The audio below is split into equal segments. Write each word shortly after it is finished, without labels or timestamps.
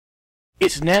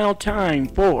It's now time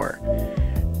for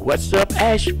What's Up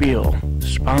Asheville,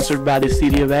 sponsored by the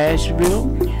City of Asheville,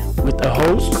 with the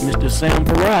host, Mr. Sam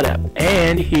Parada,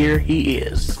 and here he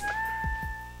is.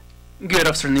 Good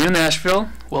afternoon, Asheville.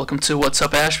 Welcome to What's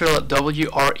Up Asheville at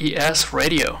WRES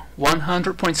Radio,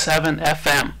 100.7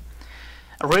 FM,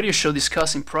 a radio show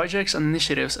discussing projects and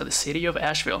initiatives at the City of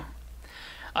Asheville.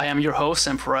 I am your host,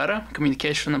 Sam Parada,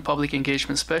 Communication and Public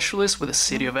Engagement Specialist with the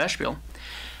City of Asheville.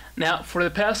 Now, for the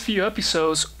past few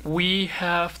episodes, we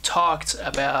have talked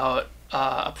about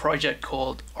a project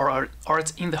called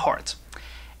Art in the Heart.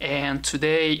 And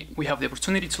today we have the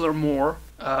opportunity to learn more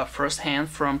firsthand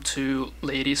from two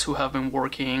ladies who have been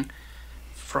working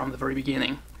from the very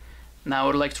beginning. Now I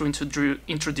would like to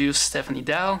introduce Stephanie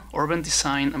Dahl, Urban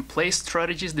Design and Place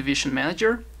Strategies Division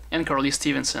Manager, and Karli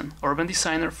Stephenson, Urban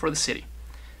Designer for the city.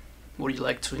 Would you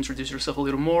like to introduce yourself a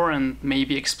little more and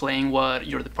maybe explain what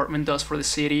your department does for the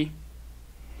city?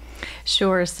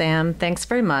 Sure, Sam. Thanks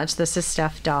very much. This is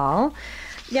Steph Dahl.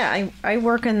 Yeah, I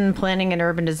work in planning and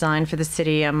urban design for the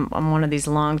city. I'm one of these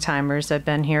long timers. I've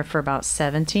been here for about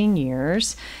 17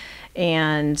 years,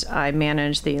 and I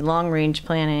manage the long range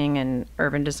planning and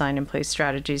urban design and place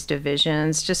strategies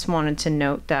divisions. Just wanted to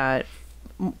note that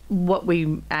what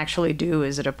we actually do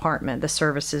as a department, the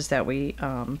services that we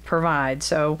provide.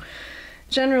 So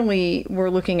generally, we're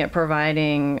looking at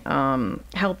providing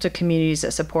help to communities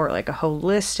that support like a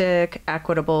holistic,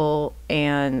 equitable,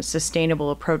 and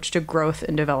sustainable approach to growth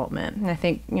and development. And I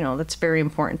think, that's very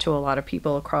important to a lot of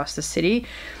people across the city.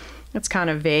 It's kind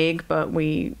of vague, but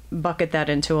we bucket that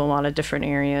into a lot of different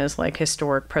areas like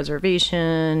historic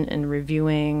preservation and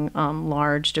reviewing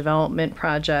large development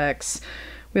projects.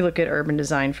 We look at urban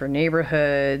design for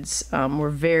neighborhoods. We're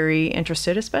very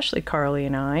interested, especially Karli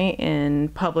and I, in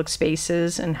public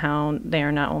spaces and how they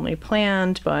are not only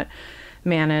planned, but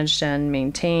managed and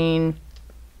maintained.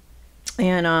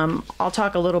 And I'll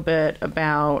talk a little bit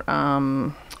about,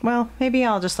 maybe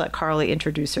I'll just let Karli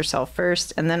introduce herself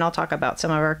first, and then I'll talk about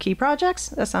some of our key projects.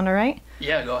 That sound all right?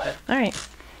 Yeah, go ahead. All right.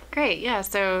 Great. Yeah,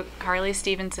 so Karli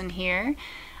Stephenson here.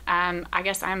 I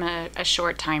guess I'm a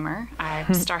short timer. I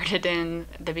started in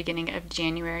the beginning of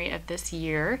January of this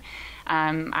year.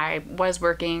 I was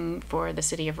working for the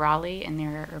City of Raleigh in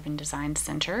their Urban Design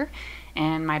Center,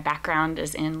 and my background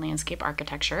is in landscape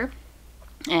architecture,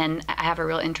 and I have a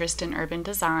real interest in urban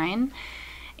design.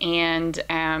 And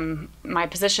my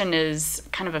position is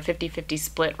kind of a 50-50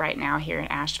 split right now here in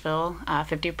Asheville.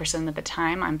 50% of the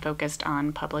time I'm focused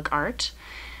on public art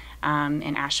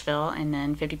in Asheville, and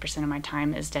then 50% of my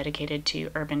time is dedicated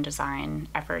to urban design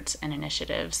efforts and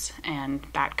initiatives, and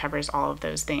that covers all of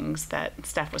those things that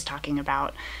Steph was talking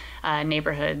about,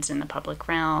 neighborhoods in the public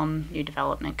realm, new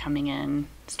development coming in,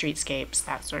 streetscapes,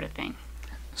 that sort of thing.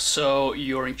 So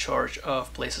you're in charge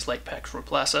of places like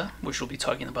Plaza, which we'll be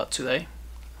talking about today.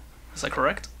 Is that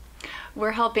correct?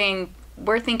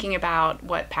 We're thinking about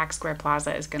what Pack Square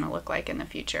Plaza is going to look like in the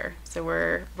future. So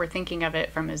we're thinking of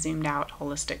it from a zoomed out,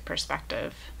 holistic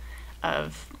perspective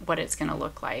of what it's going to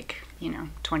look like,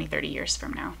 20, 30 years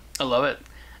from now. I love it.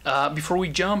 Before we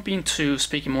jump into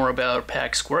speaking more about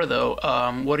Pack Square, though,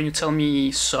 why don't you tell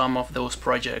me some of those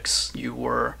projects you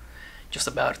were just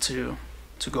about to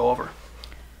go over?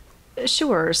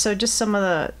 Sure. So just some of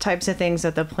the types of things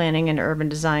that the Planning and Urban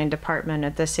Design Department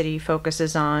at the city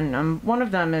focuses on. One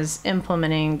of them is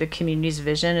implementing the community's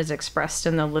vision as expressed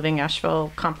in the Living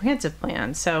Asheville Comprehensive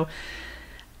Plan. So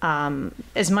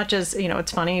as much as,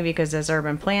 it's funny because as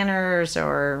urban planners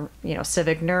or,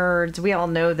 civic nerds, we all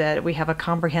know that we have a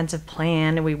comprehensive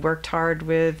plan, and we worked hard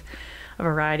with a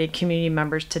variety of community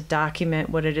members to document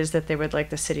what it is that they would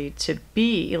like the city to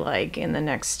be like in the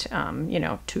next,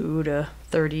 2 to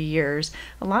 30 years.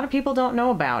 A lot of people don't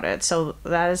know about it. So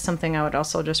that is something I would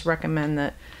also just recommend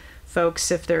that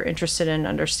folks, if they're interested in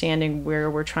understanding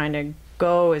where we're trying to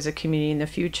go as a community in the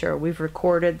future, we've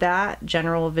recorded that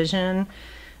general vision.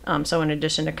 So in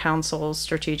addition to council's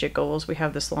strategic goals, we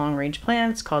have this long range plan.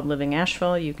 It's called Living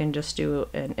Asheville. You can just do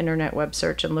an internet web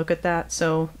search and look at that.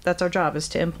 So that's our job, is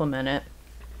to implement it.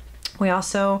 We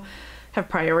also have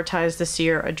prioritized this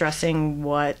year addressing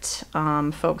what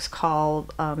folks call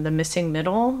the missing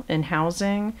middle in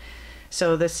housing.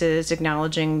 So this is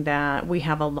acknowledging that we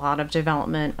have a lot of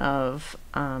development of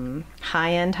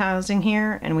high-end housing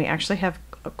here, and we actually have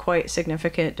a quite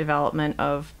significant development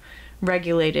of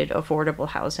regulated affordable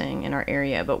housing in our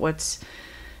area. But what's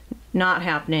not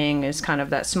happening is kind of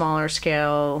that smaller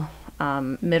scale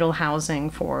middle housing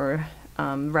for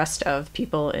rest of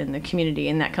people in the community,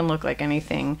 and that can look like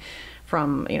anything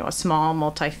from, a small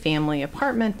multifamily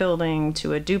apartment building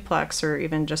to a duplex or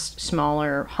even just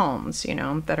smaller homes,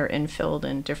 that are infilled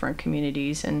in different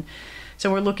communities. And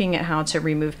so we're looking at how to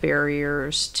remove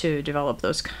barriers to develop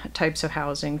those types of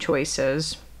housing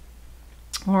choices.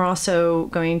 We're also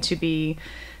going to be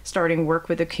starting work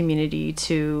with the community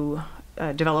to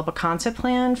develop a concept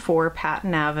plan for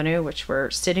Patton Avenue, which we're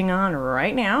sitting on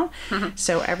right now.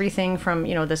 So everything from,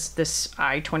 this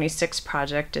I-26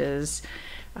 project is,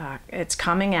 it's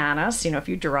coming at us. If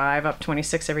you drive up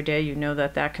 26 every day, you know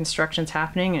that construction's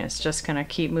happening, and it's just going to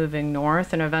keep moving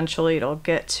north, and eventually it'll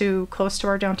get too close to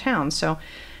our downtown. So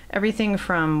everything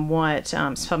from what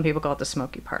some people call it the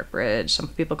Smoky Park Bridge, some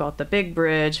people call it the Big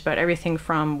Bridge, but everything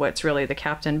from what's really the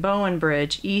Captain Bowen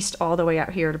Bridge east all the way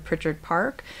out here to Pritchard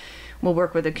Park. We'll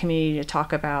work with the community to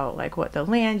talk about like what the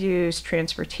land use,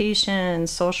 transportation,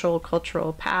 social,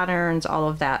 cultural patterns, all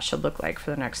of that should look like for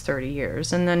the next 30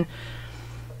 years. And then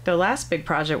the last big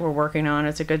project we're working on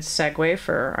is a good segue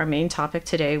for our main topic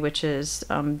today, which is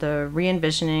the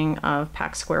re-envisioning of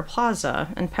Pack Square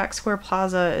Plaza. And Pack Square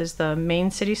Plaza is the main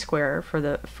city square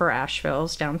for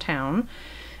Asheville's downtown.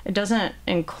 It doesn't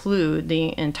include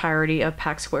the entirety of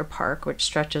Pack Square Park, which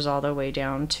stretches all the way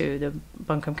down to the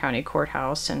Buncombe County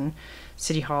Courthouse and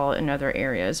City Hall and other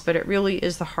areas. But it really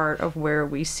is the heart of where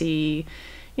we see,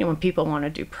 when people want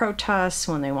to do protests,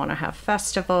 when they want to have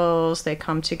festivals, they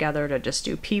come together to just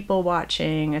do people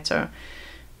watching. It's a,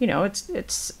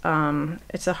 it's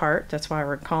a heart. That's why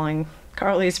we're calling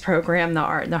Karli's program The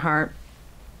Art in the Heart.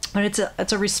 But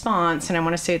it's a response, and I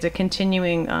want to say it's a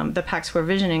continuing, the Pack Square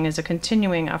Visioning is a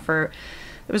continuing effort.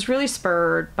 It was really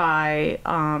spurred by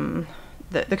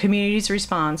the community's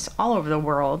response all over the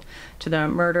world to the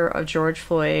murder of George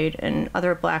Floyd and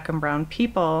other Black and brown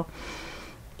people,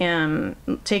 and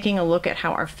taking a look at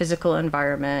how our physical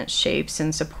environment shapes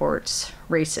and supports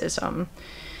racism.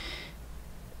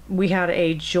 We had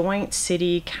a joint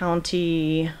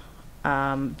city-county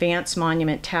Vance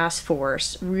Monument Task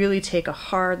Force really take a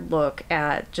hard look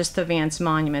at just the Vance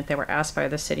Monument. They were asked by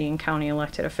the city and county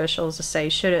elected officials to say,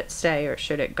 should it stay or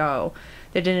should it go?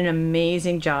 They did an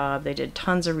amazing job. They did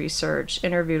tons of research,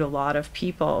 interviewed a lot of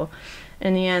people.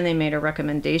 In the end, they made a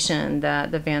recommendation that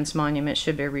the Vance Monument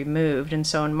should be removed. And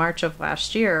so in March of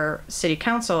last year, City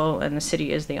Council, and the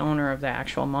city is the owner of the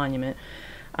actual monument,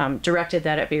 directed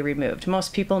that it be removed.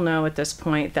 Most people know at this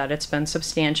point that it's been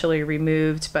substantially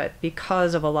removed, but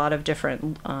because of a lot of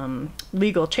different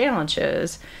legal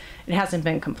challenges, it hasn't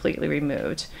been completely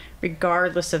removed.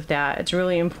 Regardless of that, it's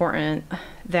really important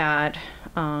that,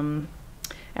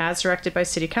 as directed by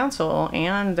City Council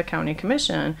and the County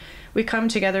Commission, we come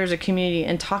together as a community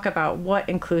and talk about what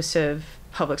inclusive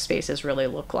public spaces really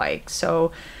look like.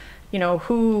 So,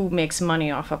 who makes money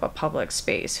off of a public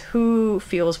space? Who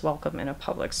feels welcome in a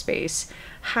public space?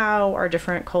 How are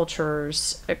different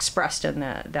cultures expressed in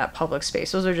that public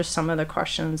space? Those are just some of the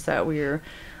questions that we're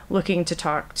looking to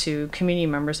talk to community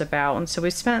members about. And so we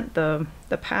spent the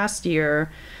past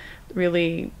year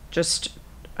really just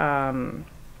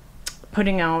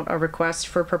putting out a request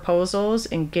for proposals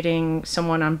and getting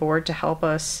someone on board to help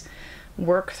us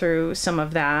work through some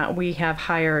of that. We have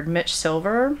hired Mitch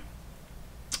Silver,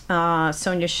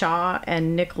 Sonia Shaw,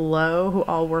 and Nick Lowe, who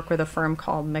all work with a firm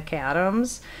called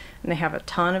McAdams, and they have a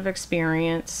ton of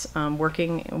experience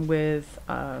working with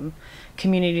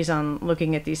communities on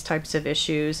looking at these types of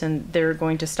issues, and they're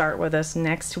going to start with us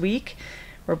next week.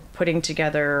 We're putting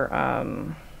together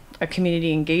a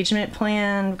community engagement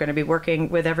plan. We're going to be working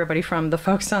with everybody from the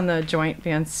folks on the Joint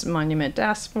Vance Monument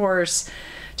Task Force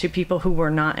to people who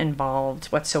were not involved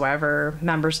whatsoever,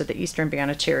 members of the Eastern Band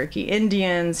of Cherokee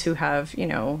Indians who have,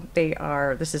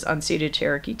 this is unceded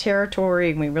Cherokee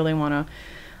territory, and we really want to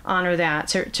honor that,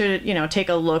 to take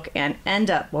a look and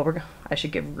end up,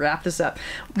 wrap this up.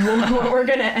 What we're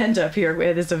going to end up here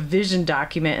with is a vision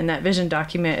document, and that vision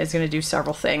document is going to do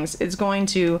several things. It's going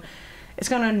to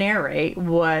narrate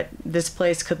what this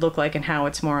place could look like and how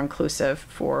it's more inclusive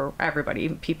for everybody,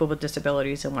 people with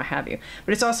disabilities and what have you.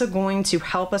 But it's also going to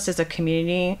help us as a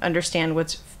community understand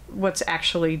what's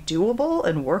actually doable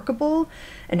and workable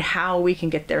and how we can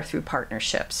get there through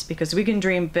partnerships. Because we can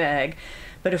dream big,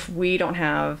 but if we don't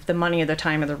have the money or the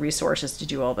time or the resources to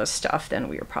do all this stuff, then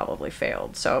we are probably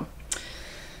failed. So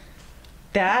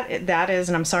that is,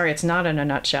 and I'm sorry, it's not in a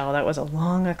nutshell. That was a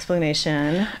long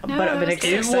explanation, but an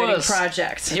exciting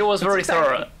project. It was very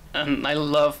thorough, and I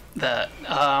love that.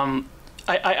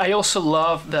 I also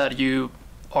love that you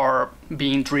are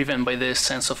being driven by this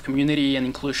sense of community and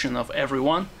inclusion of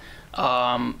everyone.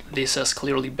 This has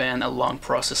clearly been a long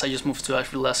process. I just moved to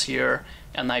Asheville last year,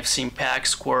 and I've seen Pack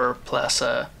Square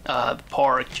Plaza, the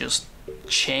park, just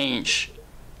change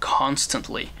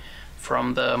constantly,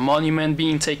 from the monument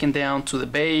being taken down to the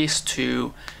base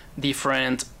to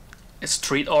different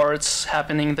street arts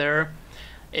happening there.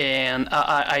 And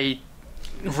I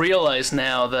realize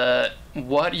now that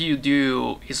what you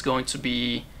do is going to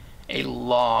be a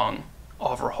long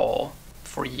overhaul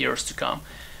for years to come.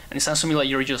 And it sounds to me like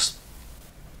you're just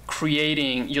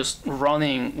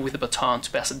running with the baton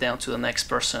to pass it down to the next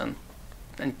person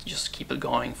and just keep it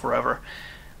going forever.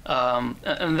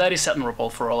 And that is admirable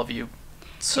for all of you.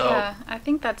 So yeah, I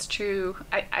think that's true.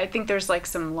 I think there's like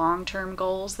some long-term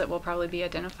goals that will probably be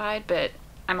identified, but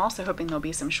I'm also hoping there'll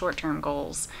be some short-term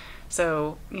goals.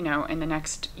 So, in the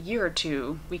next year or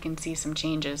two, we can see some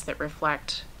changes that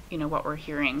reflect, what we're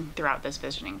hearing throughout this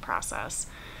visioning process.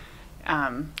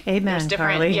 Amen, There's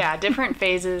different, Karli. different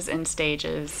phases and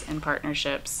stages and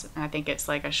partnerships. And I think it's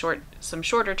like some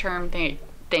shorter-term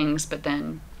things, but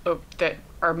then that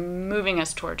are moving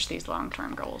us towards these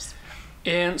long-term goals.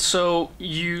 And so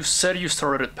you said you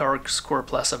started at Park Square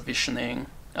Plaza visioning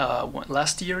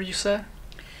last year, you said?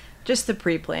 Just the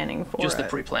pre-planning for Just it. the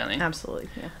pre-planning. Absolutely,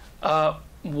 yeah.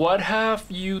 What have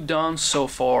you done so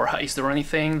far? Is there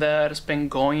anything that has been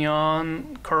going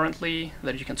on currently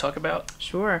that you can talk about?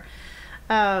 Sure.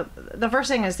 The first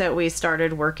thing is that we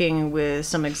started working with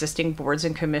some existing boards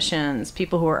and commissions,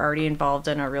 people who are already involved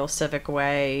in a real civic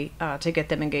way, to get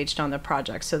them engaged on the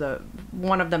project. So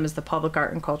one of them is the Public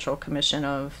Art and Cultural Commission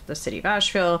of the City of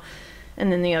Asheville,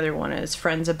 and then the other one is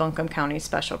Friends of Buncombe County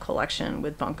Special Collection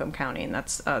with Buncombe County, and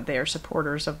that's they are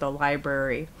supporters of the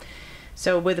library.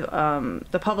 So with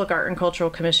the Public Art and Cultural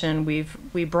Commission,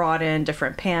 we brought in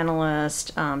different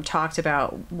panelists, talked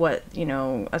about what,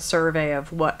 a survey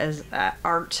of what is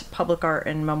art, public art,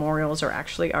 and memorials are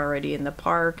actually already in the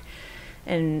park.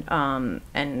 And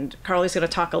Karli's going to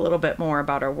talk a little bit more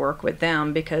about our work with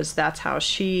them, because that's what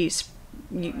she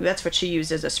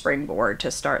used as a springboard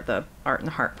to start the Art in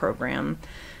the Heart program.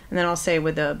 And then I'll say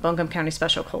with the Buncombe County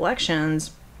Special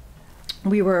Collections,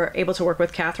 we were able to work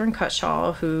with Catherine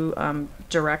Cutshaw, who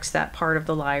directs that part of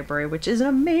the library, which is an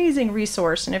amazing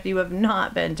resource. And if you have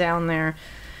not been down there,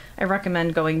 I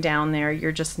recommend going down there.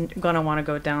 You're just going to want to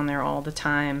go down there all the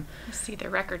time. See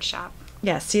the record shop.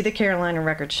 Yeah, see the Carolina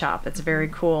Record Shop. It's very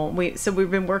cool. We've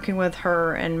been working with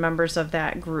her and members of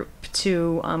that group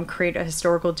to create a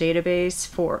historical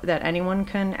database that anyone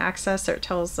can access. That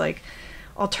tells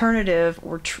alternative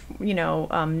or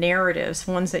narratives,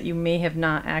 ones that you may have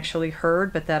not actually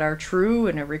heard but that are true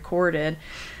and are recorded,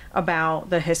 about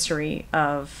the history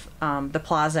of the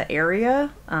Plaza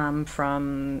area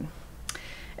from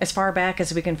as far back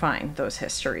as we can find those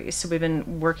histories. So we've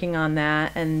been working on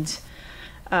that, and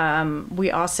we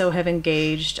also have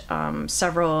engaged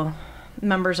several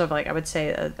members of, I would say,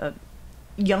 a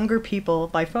younger people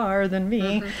by far than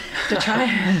me, to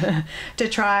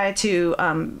try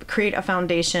to create a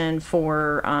foundation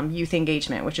for youth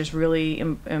engagement, which is really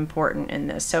important in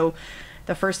this. So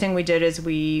the first thing we did is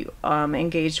we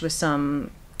engaged with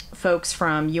some folks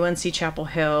from UNC Chapel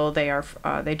Hill.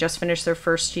 They just finished their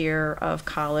first year of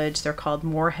college. They're called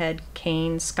Moorhead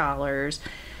Kane Scholars.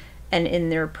 And in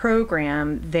their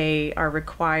program, they are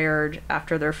required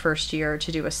after their first year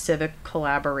to do a civic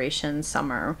collaboration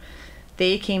summer.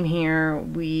 They came here,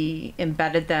 we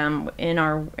embedded them in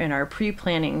our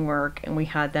pre-planning work, and we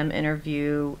had them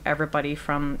interview everybody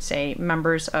from, say,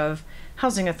 members of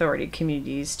housing authority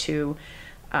communities to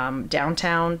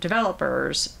downtown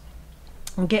developers,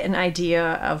 and get an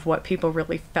idea of what people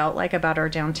really felt like about our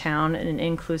downtown and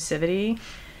inclusivity.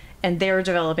 And they're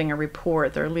developing a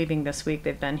report. They're leaving this week.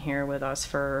 They've been here with us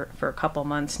for a couple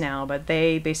months now, but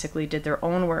they basically did their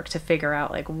own work to figure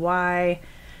out why.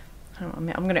 I'm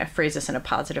going to phrase this in a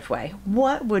positive way.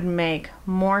 What would make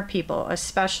more people,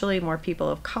 especially more people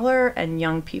of color and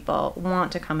young people,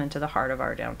 want to come into the heart of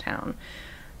our downtown?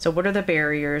 So what are the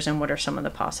barriers and what are some of the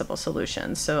possible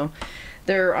solutions? So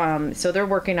they're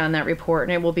working on that report,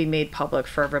 and it will be made public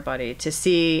for everybody to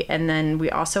see. And then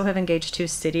we also have engaged 2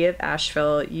 City of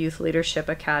Asheville Youth Leadership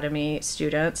Academy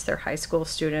students, they're high school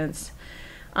students,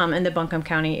 in the Buncombe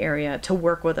County area, to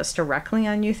work with us directly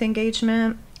on youth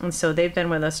engagement. And so they've been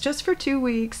with us just for 2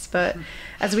 weeks, but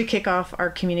as we kick off our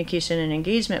communication and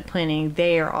engagement planning,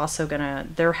 they're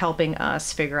helping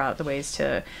us figure out the ways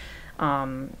to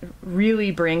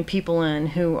really bring people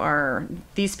in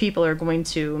these people are going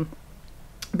to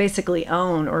basically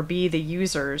own or be the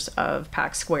users of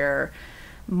Pack Square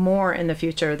more in the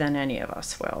future than any of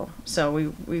us will.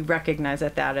 So we recognize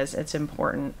that it's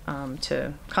important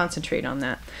to concentrate on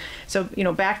that. So,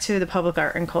 back to the Public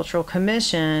Art and Cultural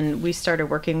Commission, we started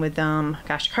working with them.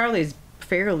 Gosh, Karli's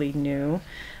fairly new,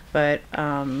 but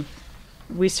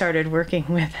we started working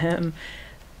with him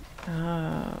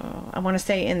I want to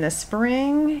say in the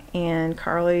spring, and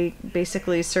Karli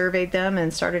basically surveyed them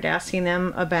and started asking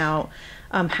them about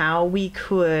how we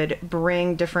could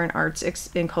bring different arts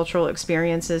and cultural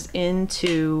experiences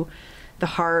into the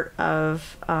heart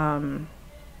of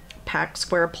Pack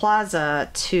Square Plaza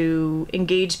to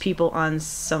engage people on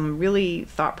some really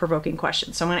thought-provoking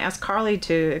questions. So I'm going to ask Karli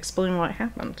to explain what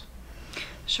happened.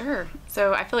 Sure.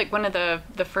 So I feel like one of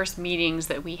the first meetings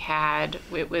that we had,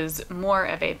 it was more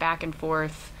of a back and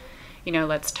forth,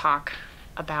 let's talk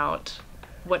about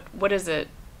what is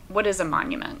a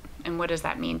monument and what does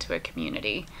that mean to a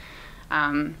community.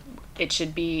 It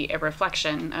should be a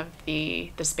reflection of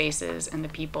the spaces and the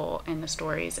people and the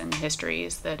stories and the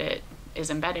histories that it is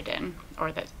embedded in,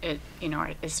 or that it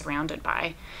is surrounded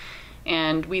by.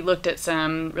 And we looked at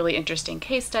some really interesting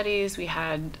case studies. We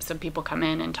had some people come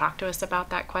in and talk to us about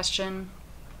that question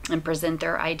and present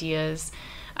their ideas.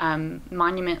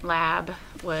 Monument Lab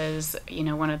was,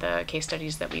 one of the case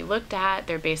studies that we looked at.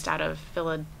 They're based out of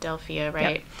Philadelphia,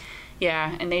 right? Yep.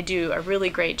 Yeah, and they do a really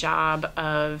great job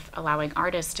of allowing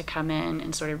artists to come in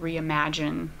and sort of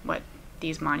reimagine what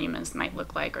these monuments might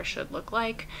look like or should look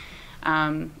like.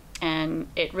 And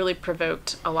it really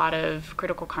provoked a lot of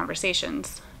critical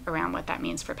conversations around what that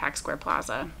means for Pack Square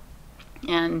Plaza.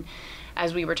 And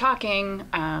as we were talking,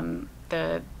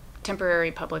 the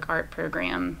temporary public art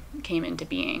program came into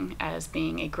being as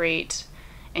being a great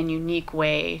and unique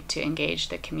way to engage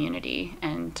the community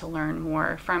and to learn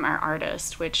more from our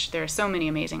artists, which there are so many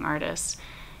amazing artists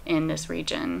in this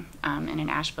region, and in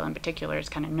Asheville in particular, it's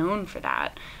kind of known for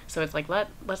that. So it's like,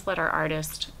 let's let our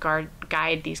artists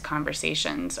guide these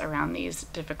conversations around these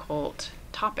difficult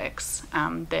topics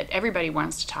that everybody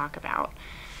wants to talk about.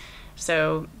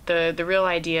 So the real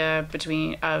idea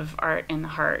of Art in the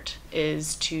Heart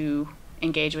is to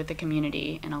engage with the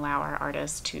community and allow our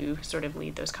artists to sort of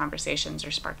lead those conversations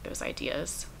or spark those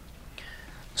ideas.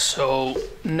 So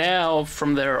now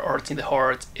from there, Art in the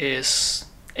Heart is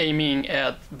aiming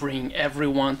at bringing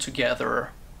everyone together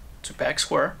to Pack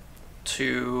Square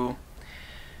to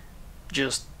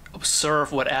just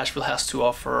observe what Asheville has to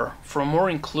offer from a more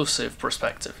inclusive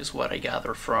perspective, is what I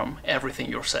gather from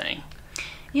everything you're saying.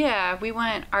 Yeah, we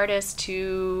want artists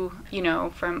to,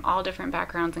 from all different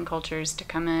backgrounds and cultures to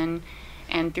come in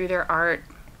and through their art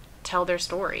tell their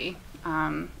story.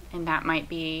 And that might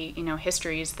be,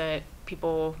 histories that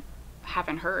people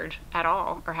haven't heard at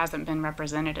all or hasn't been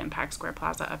represented in Pack Square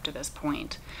Plaza up to this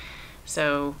point.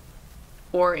 So,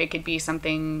 or it could be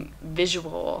something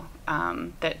visual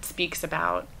that speaks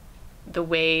about the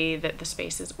way that the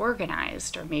space is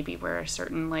organized, or maybe where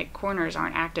certain corners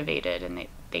aren't activated and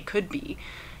they could be,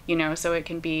 so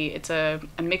it's a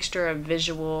mixture of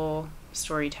visual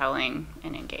storytelling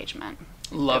and engagement.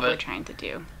 Love that it. We're trying to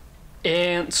do.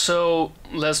 And so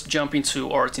let's jump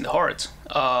into Art in the Heart.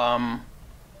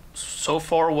 So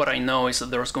far what I know is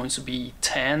that there's going to be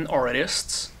 10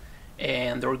 artists,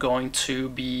 and they're going to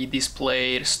be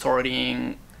displayed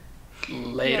starting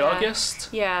late August?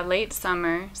 Yeah, late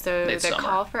summer. So late the summer.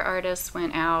 call for artists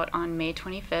went out on May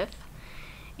 25th.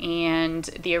 And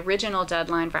the original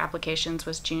deadline for applications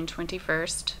was June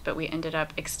 21st, but we ended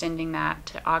up extending that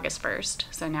to August 1st.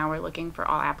 So now we're looking for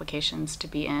all applications to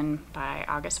be in by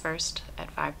August 1st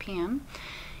at 5 p.m.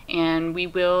 And we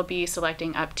will be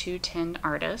selecting up to 10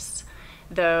 artists,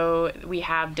 though we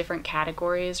have different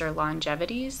categories or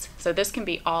longevities. So this can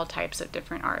be all types of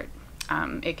different art.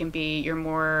 It can be your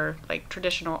more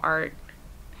traditional art,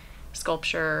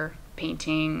 sculpture,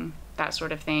 painting, that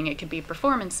sort of thing. It could be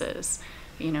performances.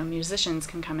 Musicians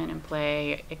can come in and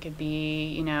play. It could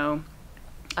be,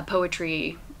 a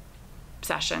poetry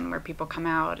session where people come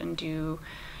out and do,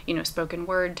 spoken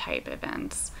word type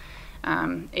events.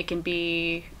 It can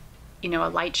be, a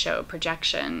light show,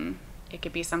 projection. It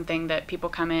could be something that people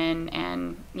come in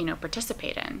and,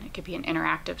 participate in. It could be an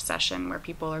interactive session where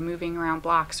people are moving around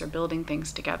blocks or building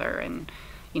things together and,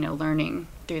 learning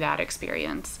through that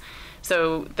experience.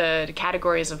 So the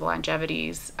categories of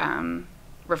longevities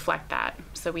reflect that.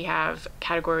 So we have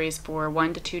categories for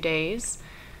 1 to 2 days.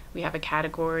 We have a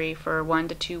category for 1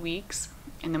 to 2 weeks.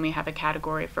 And then we have a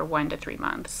category for 1 to 3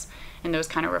 months. And those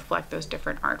kind of reflect those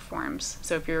different art forms.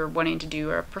 So if you're wanting to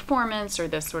do a performance or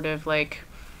this sort of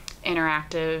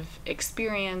interactive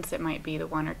experience, it might be the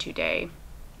 1 or 2 day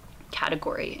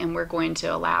category. And we're going to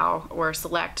allow or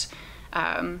select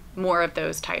more of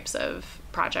those types of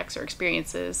projects or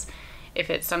experiences. If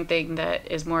it's something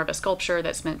that is more of a sculpture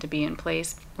that's meant to be in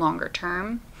place longer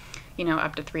term,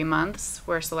 up to 3 months,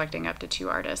 we're selecting up to 2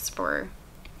 artists for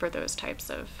those types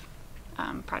of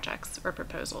projects or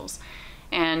proposals.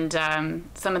 And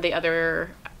some of the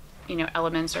other,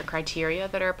 elements or criteria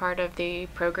that are part of the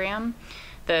program.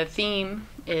 The theme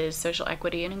is social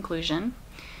equity and inclusion,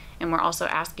 and we're also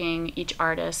asking each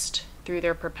artist through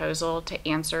their proposal to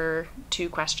answer 2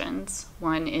 questions.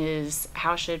 One is,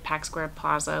 how should Pack Square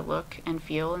Plaza look and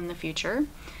feel in the future?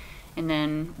 And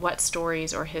then, what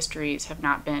stories or histories have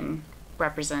not been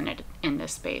represented in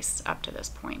this space up to this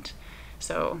point?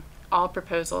 So all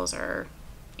proposals are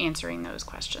answering those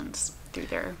questions through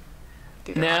their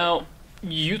Now, art.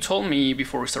 you told me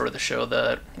before we started the show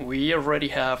that we already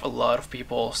have a lot of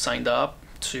people signed up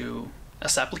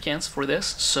as applicants for this.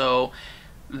 So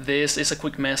this is a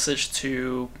quick message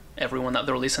to everyone out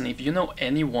there listening. If you know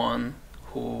anyone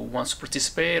who wants to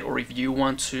participate, or if you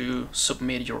want to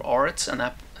submit your art and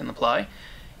apply,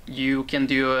 you can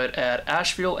do it at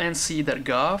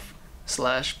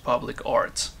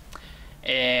asheville.nc.gov/public-art.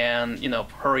 And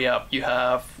hurry up, you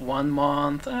have 1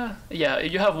 month.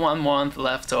 You have 1 month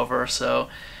left over, so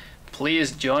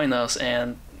please join us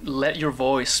and let your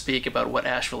voice speak about what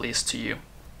Asheville is to you.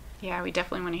 Yeah, we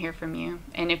definitely want to hear from you.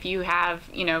 And if you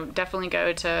have, definitely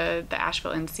go to the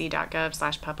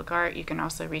asheville.nc.gov/public-art. You can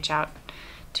also reach out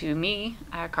to me,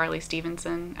 Karli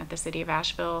Stephenson at the City of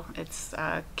Asheville. It's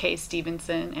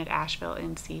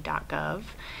kstephenson@asheville.nc.gov.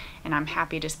 And I'm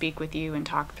happy to speak with you and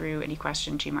talk through any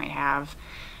questions you might have.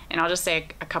 And I'll just say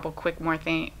a couple quick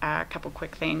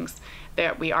things,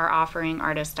 that we are offering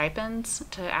artist stipends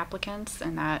to applicants,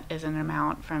 and that is an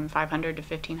amount from $500 to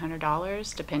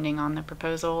 $1,500, depending on the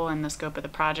proposal and the scope of the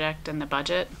project and the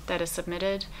budget that is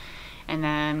submitted. And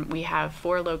then we have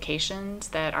 4 locations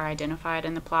that are identified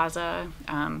in the plaza,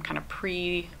 kind of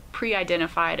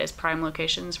pre-identified as prime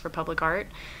locations for public art,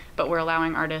 but we're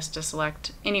allowing artists to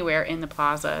select anywhere in the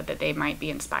plaza that they might be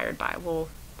inspired by. We'll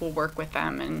work with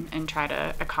them and try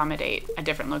to accommodate a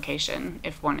different location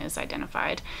if one is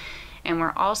identified. And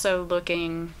we're also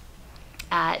looking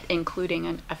at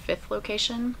including a 5th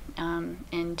location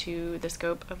into the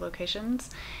scope of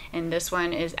locations. And this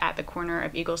one is at the corner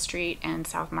of Eagle Street and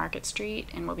South Market Street,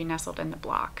 and will be nestled in the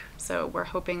block. So we're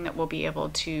hoping that we'll be able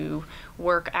to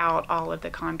work out all of the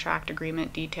contract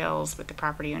agreement details with the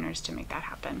property owners to make that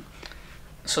happen.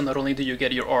 So not only do you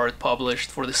get your art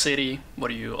published for the city,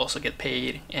 but you also get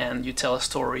paid, and you tell a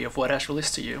story of what Asheville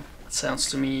is to you. It sounds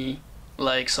to me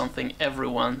like something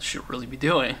everyone should really be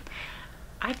doing.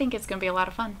 I think it's going to be a lot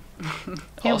of fun.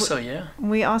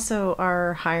 We also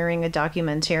are hiring a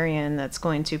documentarian that's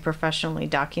going to professionally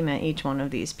document each one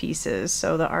of these pieces,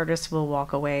 so the artists will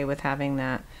walk away with having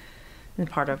that in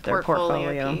part of their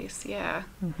portfolio. Piece, yeah.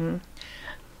 Mm-hmm.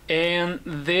 And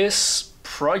this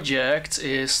project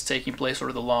is taking place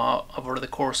over the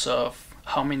course of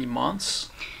how many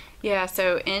months? Yeah,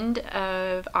 so end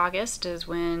of August is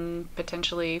when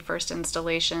potentially first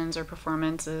installations or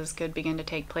performances could begin to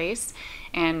take place.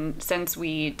 And since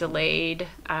we delayed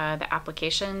the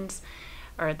applications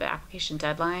or the application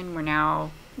deadline, we're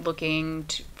now looking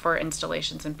for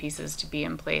installations and pieces to be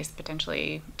in place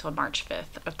potentially till March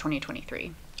 5th of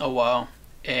 2023. Oh, wow.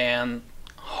 And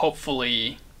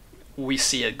hopefully we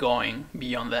see it going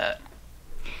beyond that.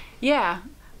 Yeah.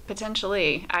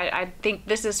 Potentially. I think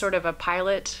this is sort of a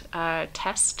pilot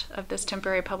test of this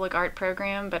temporary public art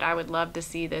program, but I would love to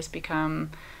see this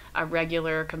become a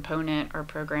regular component or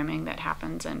programming that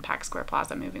happens in Pack Square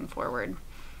Plaza moving forward.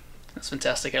 That's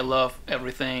fantastic. I love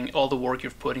everything, all the work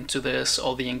you've put into this,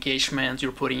 all the engagement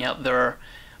you're putting out there,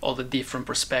 all the different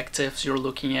perspectives you're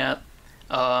looking at.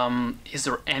 Is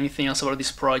there anything else about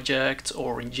this project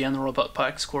or in general about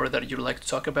Pack Square that you'd like to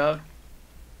talk about?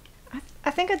 I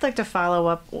think I'd like to follow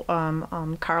up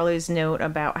Karli's note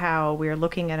about how we're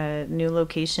looking at a new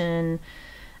location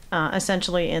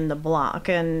essentially in the block,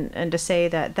 and to say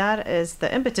that is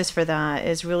the impetus for that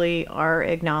is really our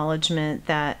acknowledgement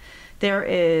that there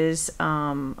is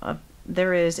a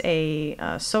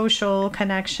social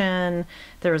connection,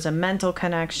 there is a mental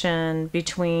connection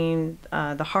between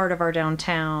the heart of our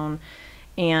downtown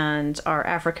and our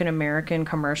African American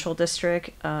commercial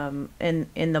district in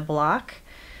the block.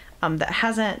 That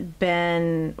hasn't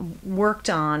been worked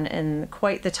on in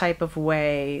quite the type of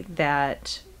way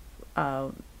that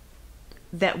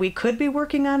we could be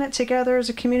working on it together as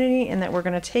a community, and that we're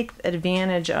going to take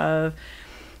advantage of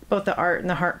both the Art and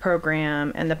the Heart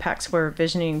program and the Pack Square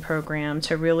Visioning program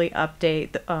to really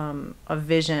update a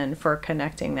vision for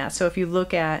connecting that. So if you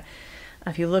look at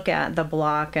the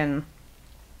block and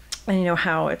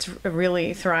how it's a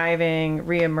really thriving,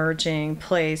 re-emerging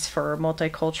place for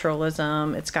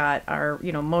multiculturalism. It's got our,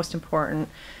 most important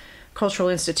cultural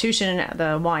institution,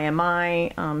 the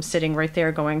YMI, sitting right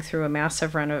there going through a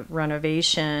massive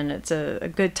renovation. It's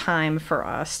a good time for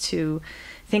us to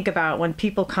think about when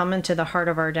people come into the heart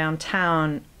of our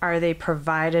downtown, are they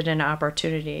provided an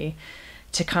opportunity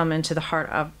to come into the heart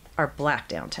of our Black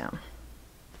downtown?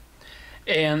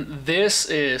 And this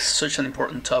is such an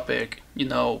important topic. You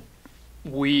know,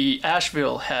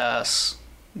 Asheville has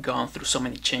gone through so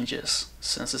many changes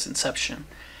since its inception.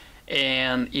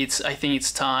 And I think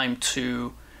it's time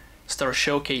to start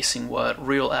showcasing what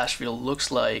real Asheville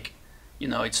looks like. You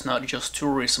know, it's not just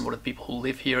tourism or the people who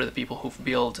live here, the people who've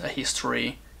built a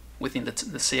history within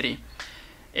the city.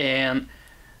 And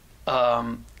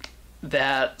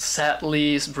that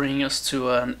sadly is bringing us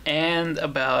to an end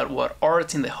about what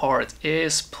Art in the Heart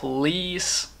is.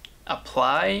 Please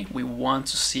apply. We want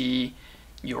to see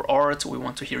your art. We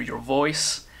want to hear your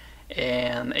voice.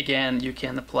 And again, you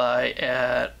can apply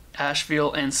at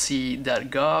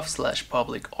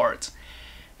asheville.nc.gov/public art.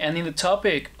 And in the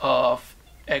topic of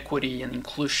equity and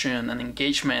inclusion and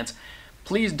engagement,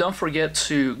 please don't forget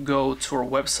to go to our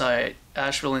website,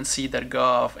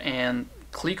 asheville.nc.gov, and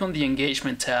click on the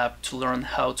engagement tab to learn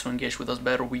how to engage with us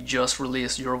better. We just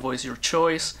released Your Voice, Your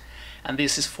Choice, and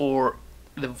this is for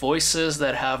the voices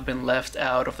that have been left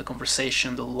out of the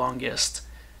conversation the longest,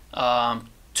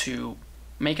 to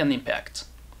make an impact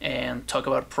and talk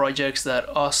about projects that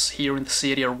us here in the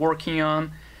city are working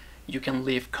on. You can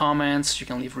leave comments, you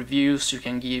can leave reviews, you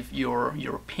can give your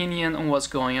opinion on what's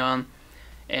going on,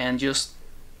 and just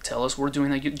tell us we're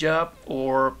doing a good job,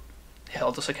 or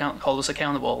hold us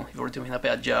accountable if we're doing a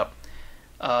bad job.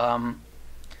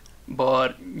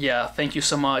 But yeah, thank you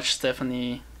so much,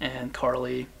 Stephanie and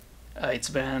Karli. It's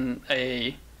been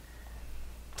a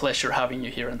pleasure having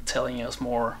you here and telling us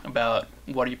more about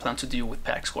what you plan to do with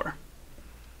Pack Square.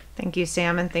 Thank you,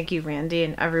 Sam, and thank you, Randy,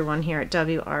 and everyone here at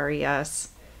WRES.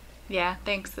 Yeah,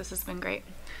 thanks. This has been great.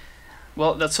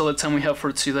 Well, that's all the time we have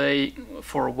for today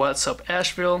for What's Up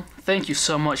Asheville. Thank you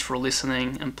so much for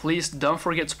listening, and please don't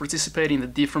forget to participate in the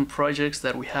different projects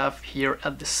that we have here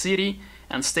at the city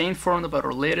and stay informed about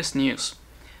our latest news.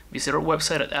 Visit our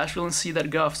website at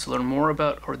asheville.nc.gov to learn more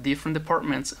about our different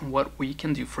departments and what we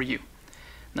can do for you.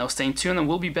 Now stay tuned, and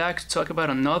we'll be back to talk about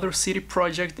another city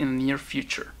project in the near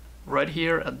future, right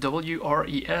here at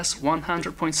WRES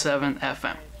 100.7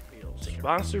 FM.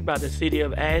 Sponsored by the City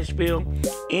of Asheville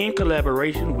in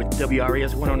collaboration with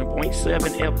WRES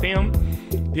 100.7 FM.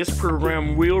 This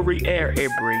program will re-air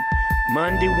every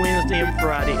Monday, Wednesday, and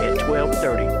Friday at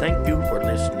 12:30. Thank you for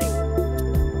listening.